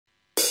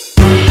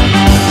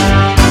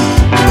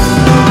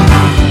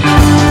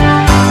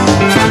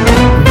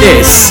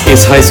This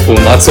is High School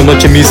Not So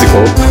Much a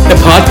Musical, a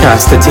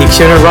podcast that takes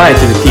you on a ride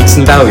through the peaks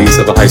and valleys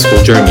of a high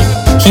school journey.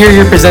 Here are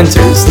your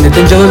presenters,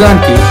 Nitin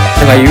Jaladanki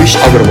and Ayush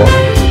Agarwal.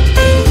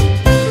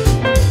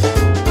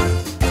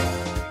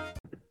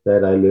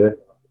 That I learned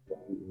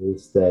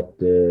is that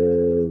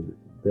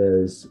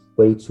there's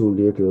way too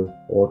little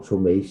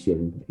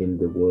automation in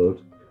the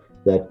world.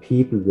 That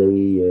people,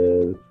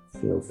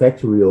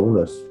 factory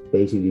owners,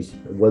 basically,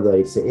 whether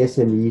it's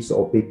SMEs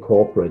or big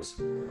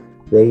corporates,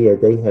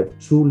 they have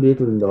too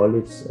little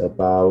knowledge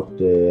about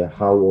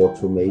how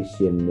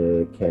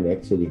automation can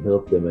actually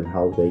help them and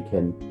how they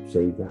can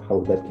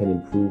how that can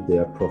improve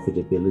their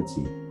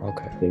profitability.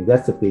 Okay. I think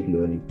that's a big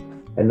learning.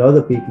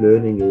 Another big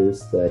learning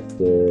is that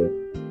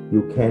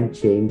you can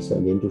change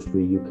an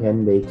industry, you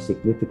can make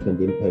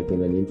significant impact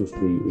in an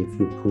industry if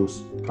you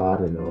push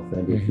hard enough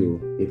and if you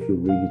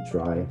really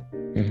try.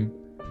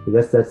 So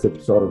that's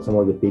sort of some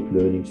of the big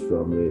learnings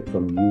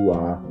from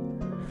UR.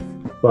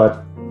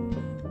 But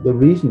the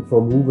reason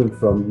for moving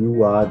from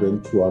UR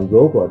then to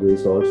OnRobot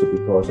is also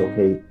because,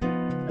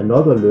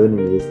 another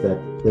learning is that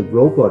the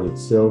robot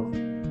itself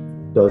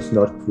does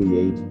not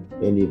create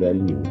any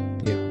value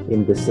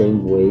in the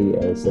same way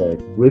as a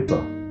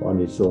gripper on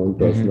its own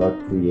does not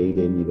create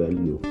any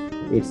value.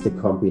 It's the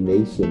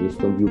combination. It's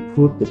when you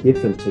put the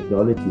different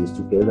technologies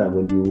together and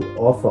when you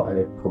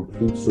offer a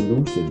complete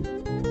solution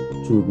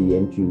to the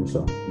end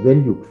user,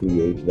 then you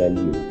create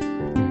value.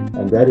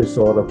 And that is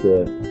sort of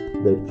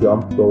the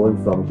jump going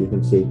from, you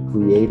can say,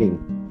 creating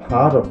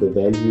part of the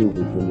value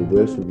with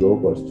universal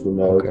robots to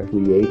now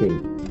creating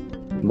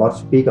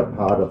much bigger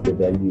part of the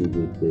value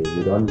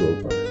with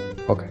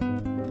OnRobot. Okay.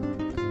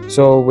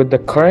 So with the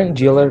current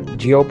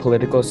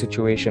geopolitical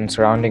situation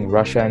surrounding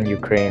Russia and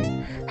Ukraine,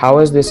 how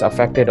has this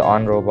affected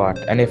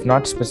OnRobot? And if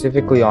not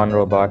specifically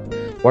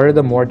OnRobot, what are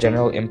the more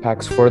general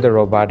impacts for the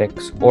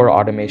robotics or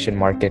automation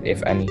market,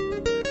 if any?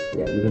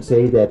 Yeah, you can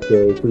say that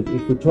if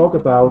we talk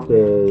about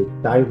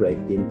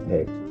direct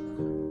impact,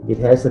 it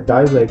has a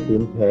direct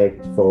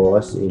impact for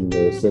us in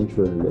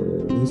Central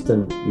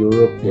Eastern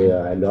Europe,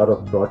 where a lot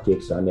of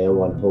projects are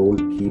now on hold.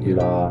 People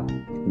are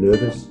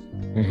nervous.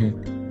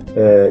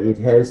 It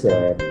has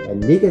a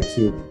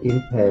negative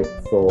impact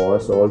for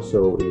us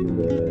also in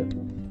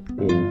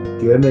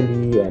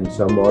Germany and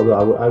some other,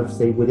 I would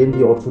say within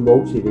the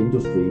automotive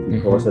industry,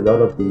 because a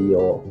lot of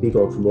the big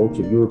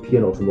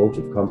European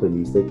automotive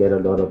companies, they get a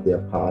lot of their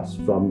parts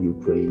from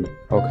Ukraine.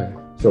 Okay.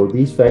 So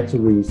these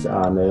factories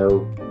are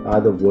now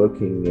either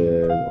working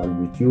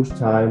on reduced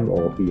time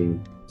or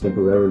being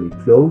temporarily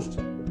closed.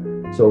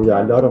 So there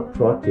are a lot of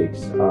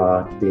projects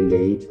are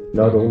delayed,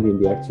 not only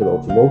in the actual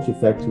automotive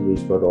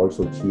factories, but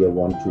also tier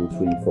 1, 2,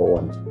 3, 4,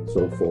 and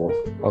so forth.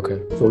 Okay.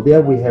 So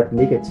there we have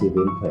negative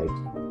impact.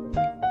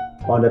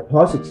 On a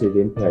positive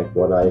impact,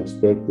 what I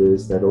expect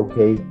is that,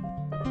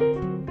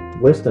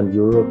 Western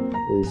Europe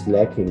is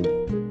lacking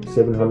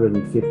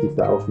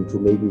 750,000 to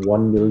maybe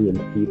 1 million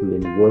people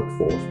in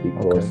workforce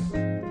because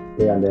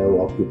they are now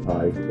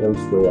occupied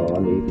elsewhere or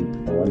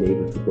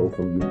unable to go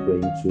from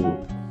Ukraine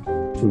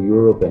to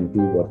Europe and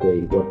do what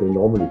they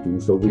normally do.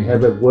 So we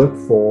have a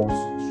workforce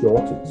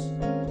shortage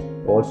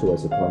also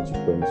as a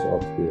consequence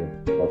of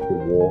the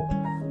war.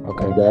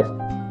 Okay. And that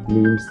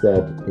means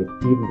that the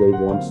people they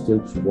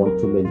want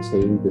to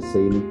maintain the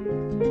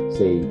same,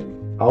 say,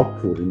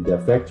 output in their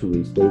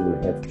factories, they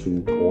will have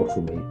to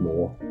automate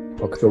more.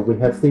 Okay. So we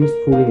have things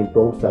pulling in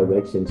both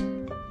directions.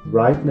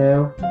 Right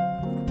now,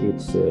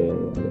 it's a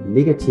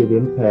negative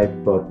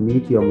impact, but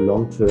medium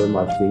long term,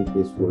 I think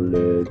this will.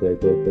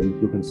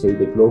 You can say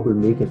the global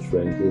mega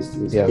trend is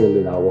still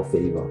in our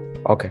favor.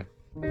 Okay.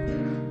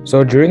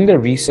 So during the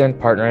recent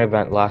partner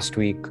event last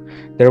week,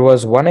 there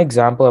was one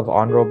example of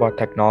OnRobot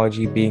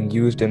technology being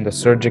used in the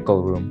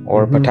surgical room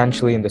or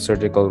potentially in the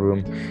surgical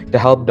room to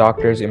help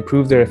doctors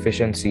improve their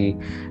efficiency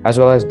as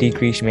well as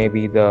decrease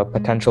maybe the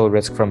potential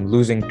risk from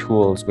losing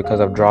tools because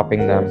of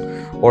dropping them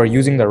or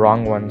using the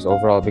wrong ones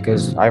overall,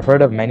 because I've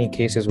heard of many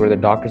cases where the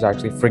doctors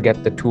actually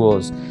forget the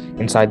tools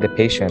inside the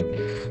patient.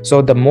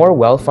 So the more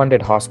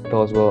well-funded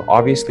hospitals will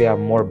obviously have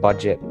more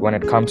budget when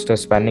it comes to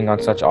spending on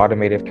such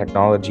automated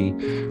technology,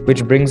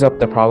 which brings up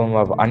the problem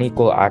of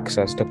unequal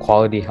access to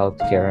quality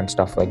healthcare and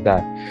stuff like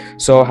that.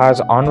 So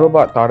has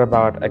OnRobot thought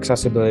about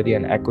accessibility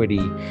and equity,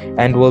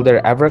 and will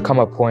there ever come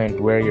a point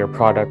where your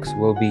products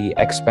will be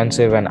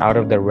expensive and out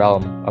of the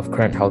realm of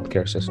current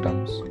healthcare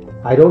systems?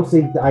 I don't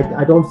think.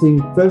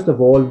 First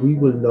of all, we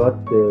will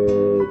not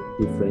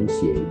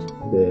differentiate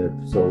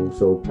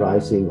so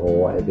pricing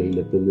or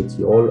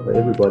availability.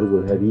 Everybody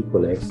will have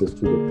equal access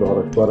to the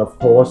product, but of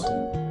course,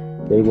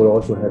 they will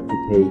also have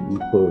to pay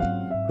equal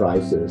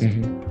prices.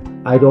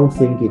 I don't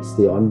think it's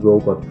the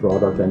OnRobot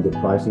product and the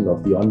pricing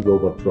of the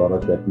OnRobot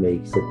product that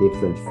makes a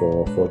difference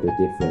for the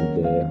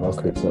different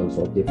hospitals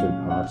or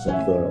different parts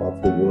of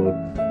the world.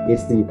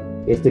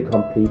 It's the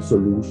complete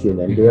solution,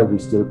 and there we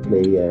still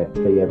play a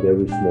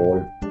very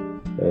small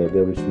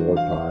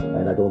part.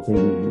 And I don't think,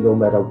 no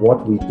matter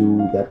what we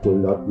do, that will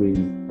not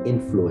really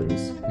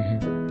influence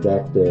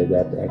that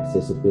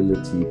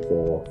accessibility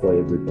for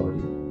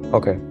everybody.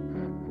 Okay.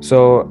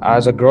 So,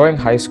 as a growing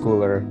high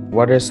schooler,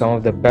 what is some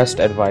of the best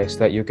advice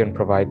that you can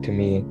provide to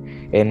me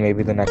in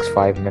maybe the next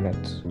 5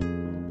 minutes?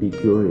 Be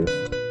curious.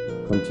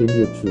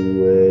 Continue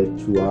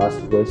to ask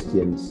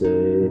questions.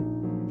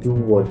 Do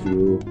what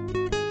you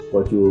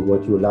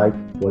like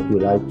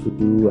to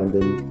do, and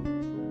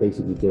then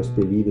basically just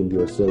believe in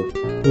yourself.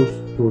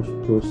 Push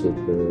it.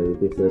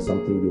 If there's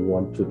something you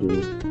want to do,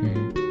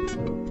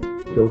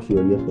 close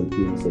your ears when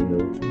people say no.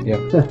 Yeah.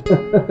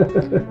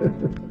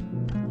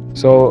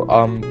 So,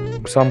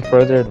 some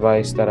further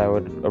advice that I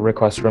would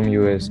request from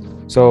you is,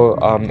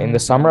 in the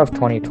summer of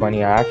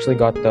 2020, I actually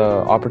got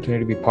the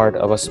opportunity to be part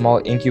of a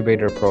small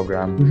incubator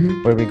program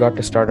where we got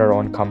to start our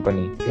own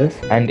company. Yes.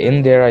 And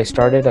in there, I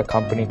started a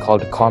company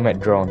called Comet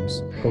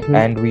Drones. Okay.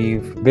 And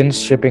we've been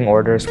shipping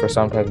orders for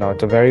some time now.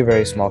 It's a very,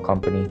 very small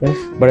company. Yes.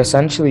 But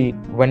essentially,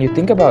 when you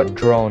think about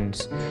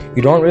drones,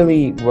 you don't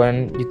really,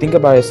 when you think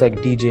about it's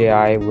like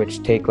DJI,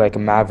 which take like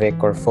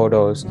Mavic or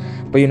photos,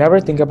 but you never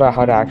think about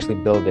how to actually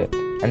build it.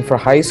 And for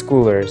high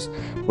schoolers,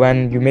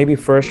 when you maybe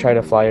first try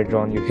to fly a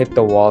drone, you hit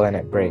the wall and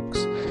it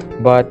breaks.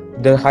 But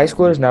the high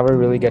schoolers never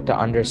really get to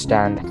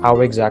understand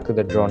how exactly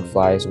the drone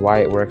flies,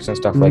 why it works and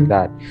stuff like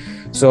that.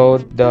 So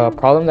the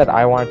problem that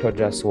I wanted to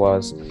address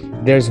was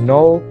there's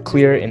no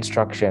clear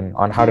instruction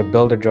on how to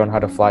build a drone, how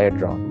to fly a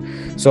drone.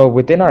 So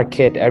within our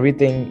kit,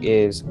 everything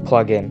is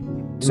plug-in.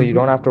 So you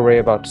don't have to worry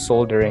about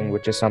soldering,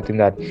 which is something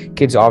that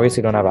kids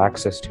obviously don't have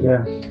access to.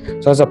 Yeah.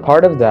 So as a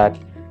part of that,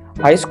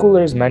 high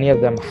schoolers, many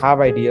of them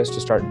have ideas to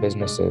start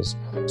businesses.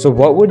 So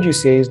what would you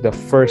say is the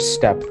first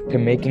step to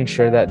making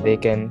sure that they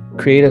can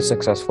create a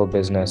successful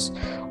business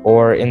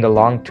or in the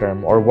long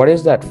term? Or what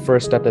is that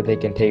first step that they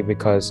can take?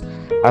 Because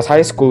as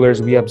high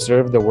schoolers, we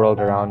observe the world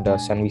around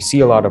us and we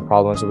see a lot of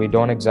problems, but we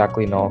don't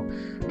exactly know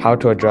how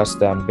to address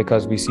them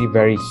because we see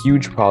very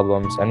huge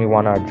problems and we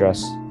want to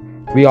address.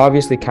 We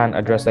obviously can't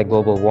address like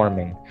global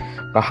warming,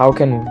 but how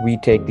can we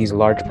take these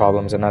large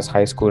problems and as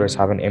high schoolers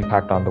have an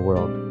impact on the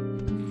world?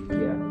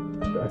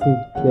 I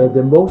think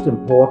the most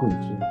important,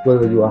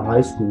 whether you are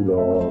high school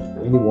or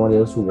anyone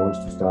else who wants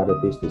to start a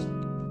business,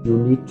 you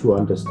need to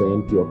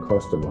understand your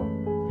customer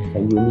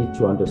and you need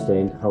to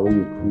understand how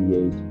you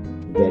create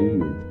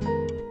value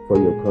for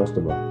your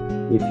customer.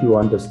 If you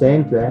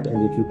understand that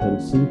and if you can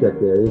see that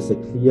there is a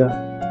clear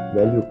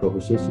value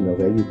proposition or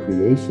value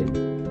creation,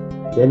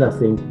 then I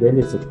think then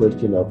it's a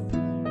question of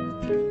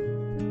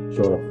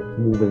sort of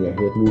moving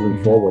ahead,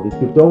 moving forward.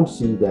 If you don't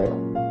see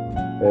that,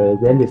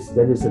 then it's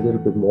a little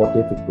bit more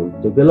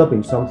difficult.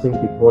 Developing something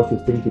because you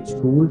think it's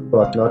cool,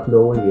 but not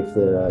knowing if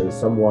there is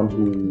someone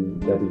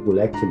that it will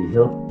actually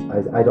help.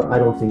 I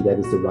don't think that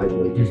is the right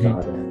way to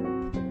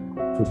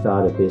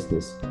start a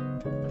business.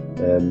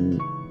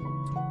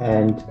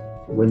 And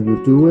when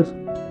you do it,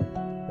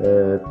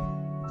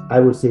 I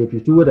would say if you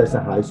do it as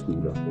a high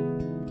schooler,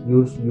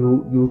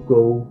 you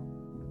go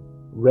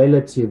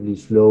relatively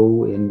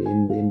slow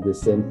in the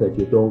sense that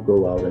you don't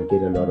go out and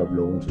get a lot of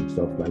loans and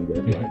stuff like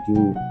that.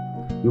 Right?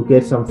 You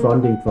get some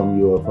funding from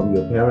your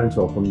parents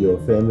or from your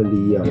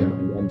family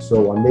and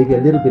so on. Maybe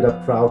a little bit of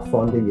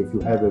crowdfunding if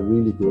you have a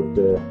really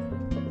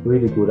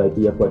good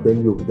idea. But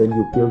then you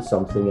build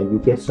something and you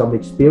get some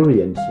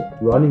experience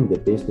running the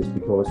business,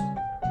 because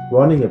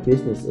running a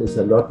business is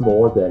a lot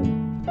more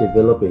than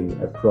developing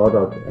a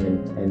product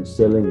and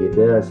selling it.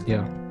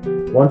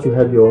 Once you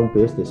have your own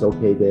business,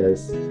 okay,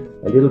 there's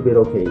a little bit,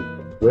 okay,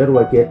 where do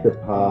I get the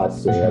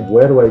parts?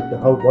 What do I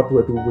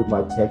do with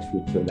my tax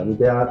return? I mean,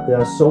 there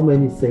are so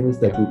many things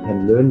that you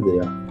can learn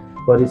there,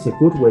 but it's a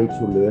good way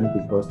to learn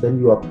because then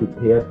you are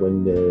prepared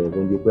when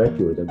you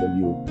graduate and when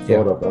you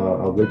sort of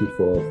are ready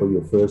for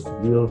your first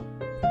real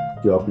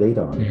job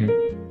later on,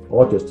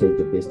 or just take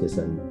the business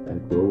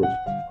and grow it.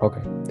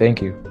 Okay, thank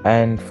you.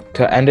 And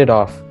to end it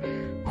off,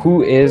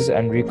 who is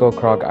Enrico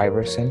Krog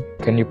Iversen?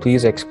 Can you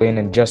please explain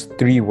in just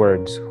 3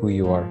 words who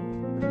you are?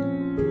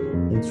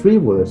 In 3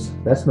 words,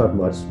 that's not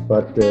much,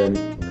 but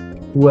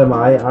who am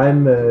I?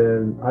 I'm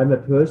a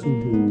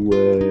person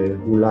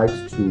who likes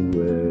to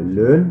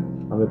learn.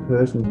 I'm a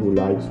person who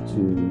likes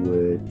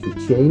to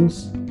change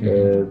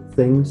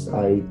things.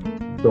 I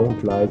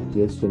don't like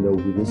just,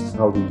 this is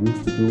how we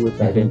used to do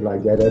it. I don't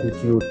like that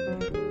attitude.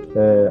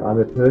 I'm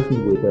a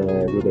person with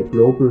a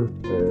global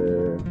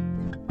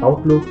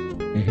outlook,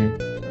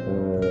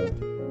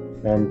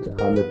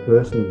 and I'm a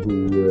person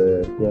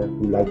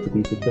who likes to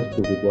be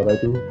successful with what I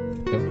do.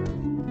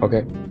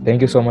 Okay,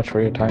 thank you so much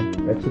for your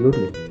time.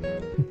 Absolutely.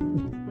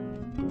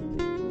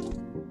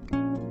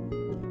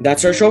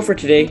 That's our show for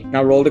today.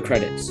 Now roll the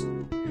credits.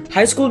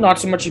 High School Not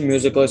So Much a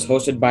Musical is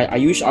hosted by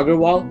Ayush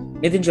Agarwal,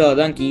 Nitin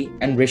Jaladanki,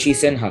 and Rishi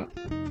Sinha.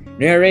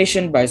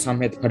 Narration by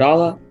Samhit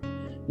Padala.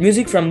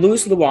 Music from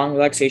Louis Luang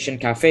Relaxation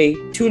Cafe,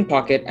 Tune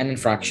Pocket, and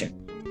Infraction.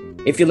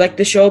 If you like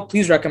the show,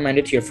 please recommend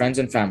it to your friends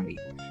and family.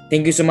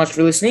 Thank you so much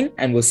for listening,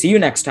 and we'll see you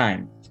next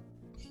time.